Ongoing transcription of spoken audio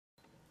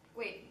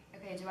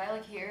Okay, do I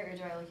look here or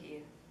do I look at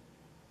you?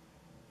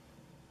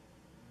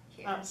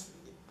 Here.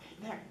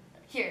 There.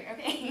 Here,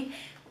 okay.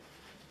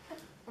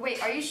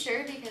 Wait, are you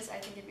sure? Because I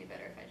think it'd be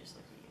better if I just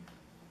look at you.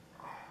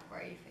 Or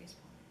are you face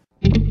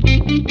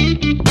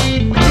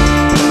palming?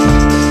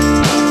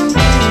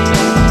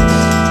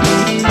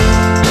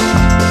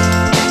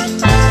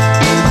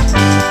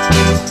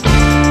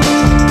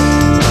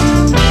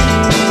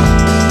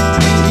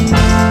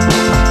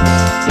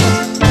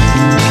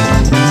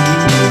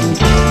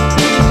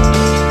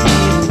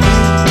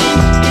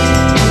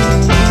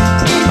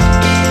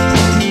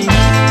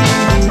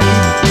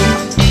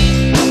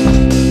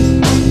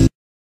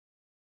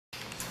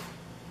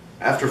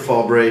 After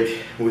fall break,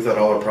 we thought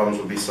all our problems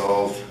would be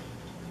solved.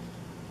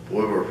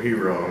 Boy, were we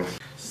wrong.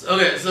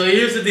 Okay, so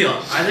here's the deal.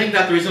 I think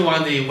that the reason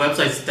why the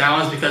website's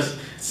down is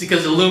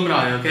because of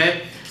Illuminati,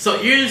 okay? So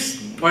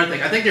here's one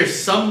thing. I think there's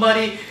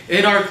somebody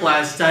in our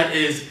class that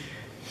is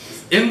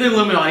in the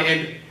Illuminati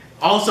and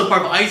also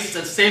part of ISIS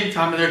at the same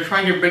time, and they're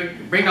trying to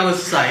bring down the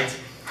site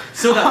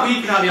so that we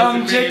can have the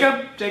opportunity.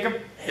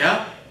 Jacob.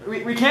 Yeah?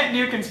 We can't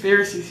do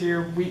conspiracies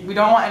here. We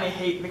don't want any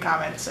hate in the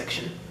comments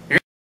section.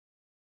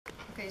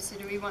 Okay, so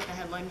do we want the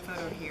headline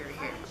photo here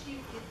or here?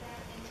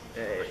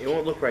 It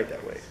won't look right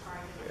that way.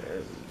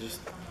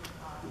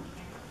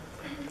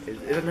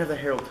 It doesn't have the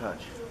Herald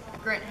touch.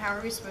 Grant, how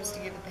are we supposed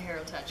to give it the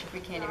Herald touch if we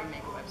can't even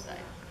make a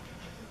website?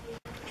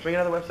 Just make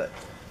another website.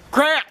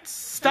 Grant,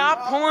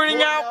 stop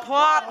pointing out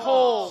plot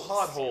holes.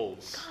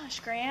 Potholes. Gosh,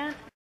 Grant.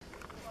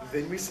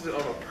 Then we set it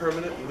on a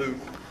permanent loop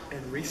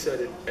and reset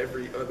it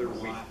every other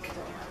week.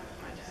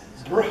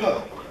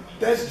 Bruh,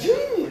 that's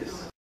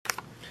genius.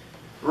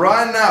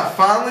 Ryan and I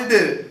finally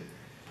did it.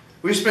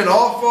 We spent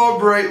all fall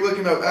break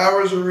looking up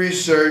hours of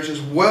research as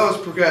well as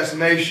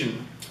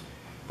procrastination.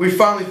 We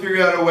finally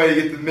figured out a way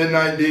to get the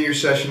midnight dinger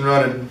session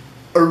running.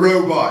 A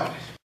robot.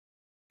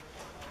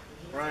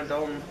 Ryan,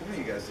 Dalton, what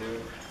are you guys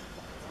doing?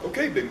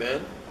 Okay, big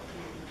man.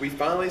 We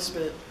finally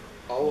spent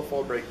all of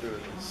fall break doing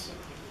this.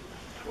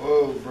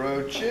 Whoa,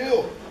 bro,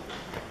 chill.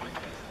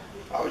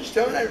 I was just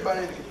telling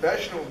everybody in the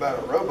confessional about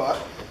a robot.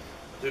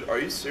 Dude, are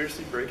you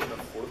seriously breaking the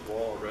fourth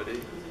wall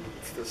already?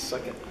 It's the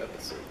second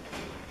episode.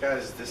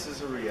 Guys, this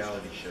is a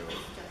reality show.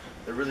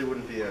 There really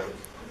wouldn't be a...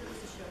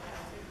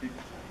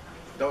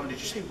 Dalton, did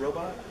you say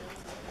robot?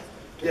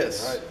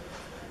 Yes. Right.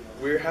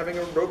 We're having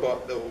a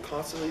robot that will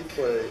constantly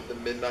play the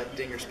Midnight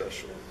Dinger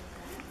special.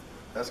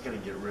 That's gonna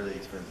get really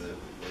expensive.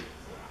 Like,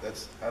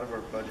 that's out of our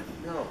budget.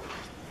 No.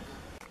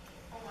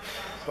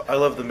 I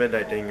love the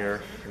Midnight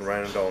Dinger and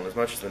Ryan and Dalton as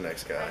much as the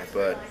next guy,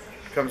 but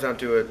it comes down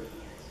to it,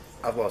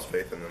 I've lost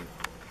faith in them.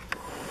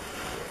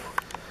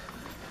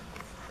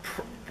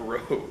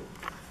 Bro.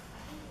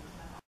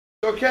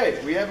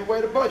 Okay, we have a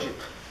way to budget.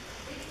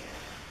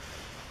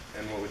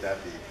 And what would that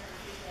be?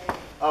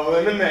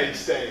 Eliminate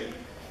stain.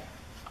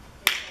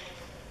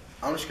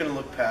 I'm just gonna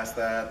look past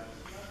that.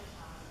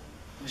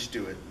 Just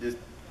do it.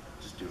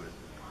 Just do it.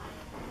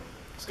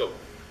 Let's go.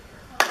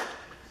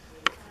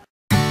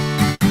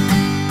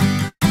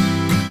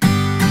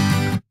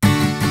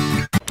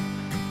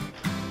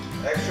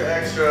 Extra,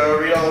 extra,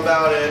 read all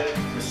about it.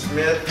 Miss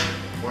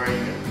Smith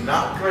wearing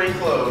not gray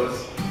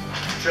clothes.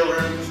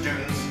 Children,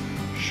 students,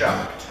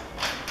 shocked.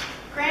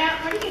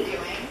 Grant, what are you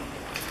doing?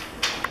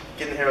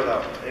 Getting the Herald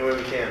out any way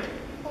we can.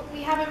 Well,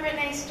 we haven't written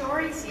any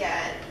stories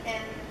yet,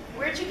 and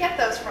where'd you get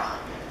those from?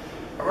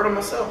 I wrote them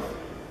myself.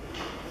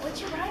 What'd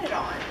you write it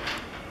on?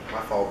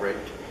 My fall break.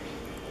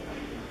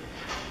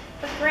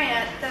 But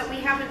Grant, that we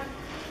haven't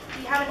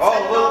set it Oh,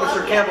 all look, up Mr.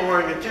 yet. Campbell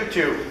wearing a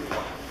tutu.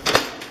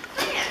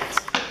 Grant!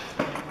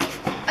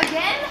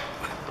 Again?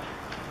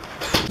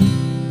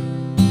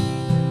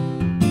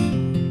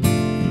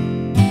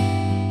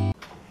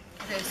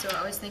 Okay, so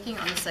I was thinking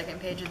on the second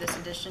page of this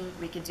edition,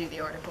 we could do the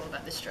article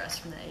about the stress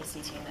from the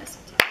ACT and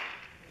SAT.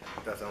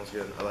 That sounds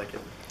good. I like it.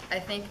 I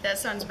think that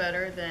sounds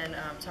better than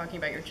talking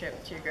about your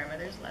trip to your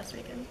grandmother's last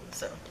weekend.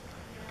 So,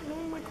 Oh,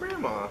 my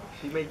grandma.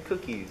 She made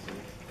cookies and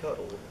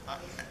cuddled. I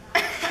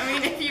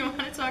mean, if you want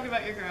to talk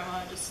about your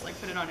grandma, just like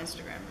put it on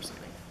Instagram or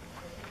something.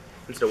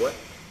 Instead of what?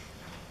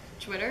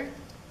 Twitter?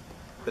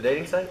 The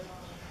dating site?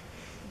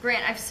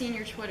 Grant, I've seen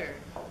your Twitter.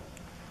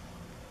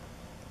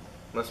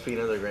 Must be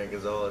another Grant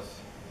Gonzalez.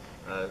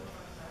 I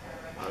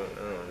don't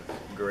know.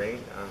 Grant?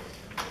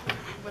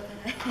 What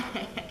the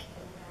heck?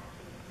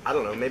 I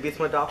don't know. Maybe it's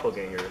my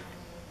doppelganger.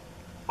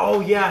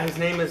 Oh yeah, his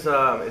name is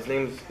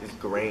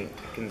Grant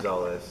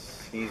Gonzalez.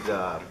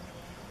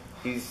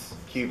 He's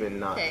Cuban,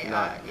 not Okay,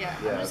 not. yeah.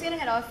 I'm just gonna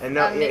head off. And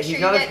no, yeah, make he's sure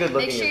not you as get, good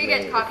looking Make sure you as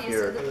get me, copies if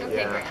you're- of the. Okay,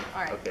 yeah. Grant.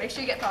 All right. Okay. Make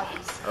sure you get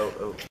copies.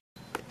 Oh.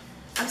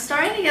 I'm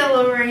starting to get a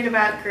little worried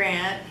about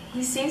Grant.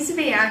 He seems to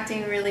be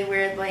acting really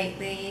weird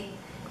lately,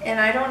 and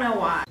I don't know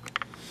why.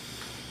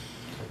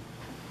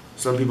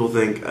 Some people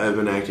think I've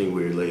been acting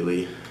weird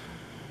lately,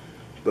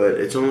 but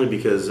it's only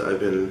because I've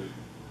been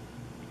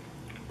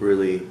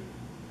really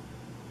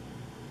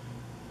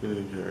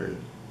tired.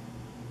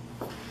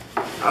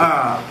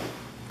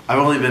 I've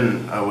only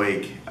been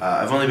awake.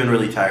 I've only been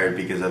really tired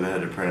because I've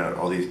had to print out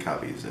all these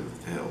copies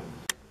of The Hill.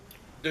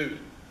 Dude,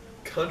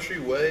 Country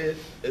Way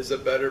is a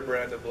better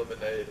brand of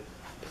lemonade.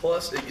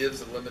 Plus, it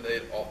gives the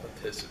lemonade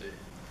authenticity.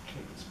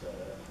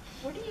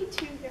 What are you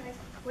two guys?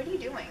 What are you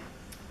doing?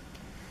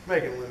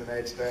 Making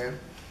lemonade stand.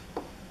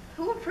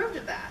 Who approved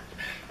of that?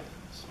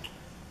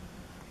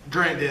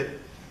 Grant did.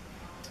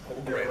 Oh,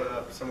 Hey, great. what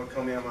up? Someone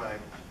call me on my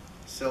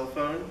cell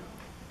phone.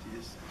 Do you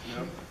just,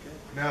 no? Okay.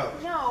 No.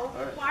 No.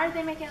 Alright. Why are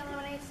they making a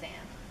lemonade stand?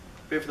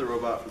 Pay for the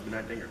robot for the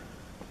night dinger.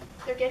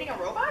 They're getting a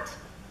robot?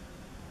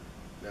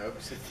 No,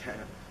 sit down.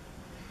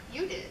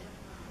 You did.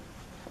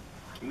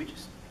 Can we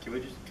just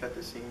cut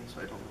this scene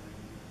so I don't?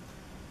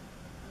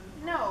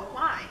 No.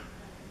 Why?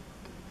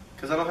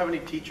 Because I don't have any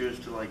teachers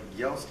to like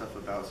yell stuff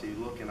about, so you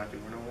look and I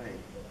can run away.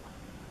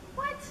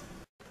 What?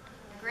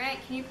 Grant,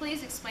 can you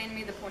please explain to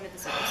me the point of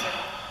this episode?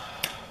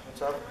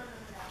 What's up?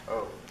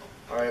 Oh,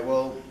 all right.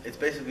 Well, it's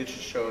basically to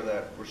show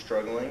that we're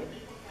struggling,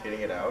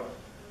 getting it out.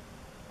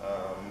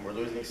 We're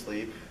losing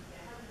sleep.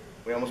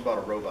 We almost bought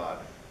a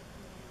robot.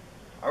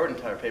 I wrote an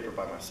entire paper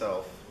by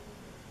myself.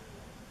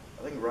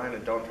 I think Ryan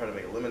and Dalton tried to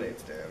make a lemonade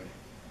stand.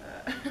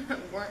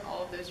 Weren't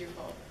all of those your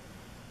fault?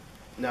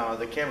 No,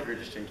 the camera crew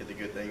just didn't get the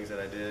good things that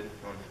I did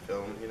on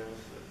film, you know.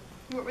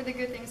 What were the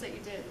good things that you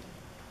did?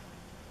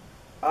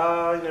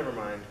 Never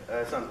mind.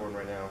 It's not important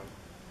right now.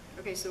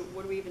 Okay, so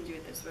what do we even do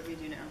with this? What do we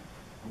do now?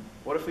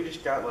 What if we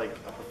just got like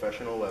a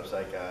professional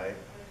website guy,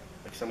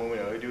 like someone we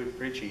know who do it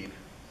pretty cheap,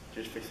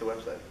 just fix the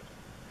website?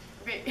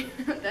 Okay,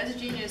 that's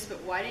genius,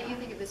 but why didn't you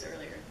think of this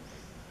earlier?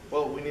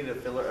 Well, we need a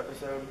filler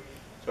episode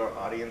so our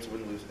audience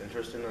wouldn't lose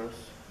interest in us.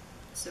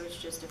 So it's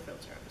just a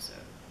filter episode.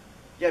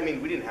 Yeah, I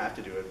mean, we didn't have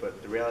to do it,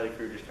 but the reality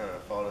crew just kind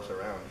of followed us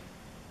around.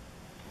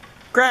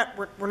 Grant,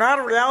 we're not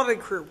a reality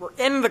crew. We're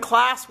in the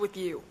class with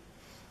you.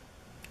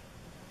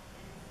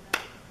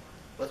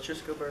 Let's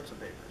just go burn some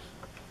papers.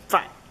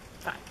 Fine,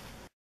 fine.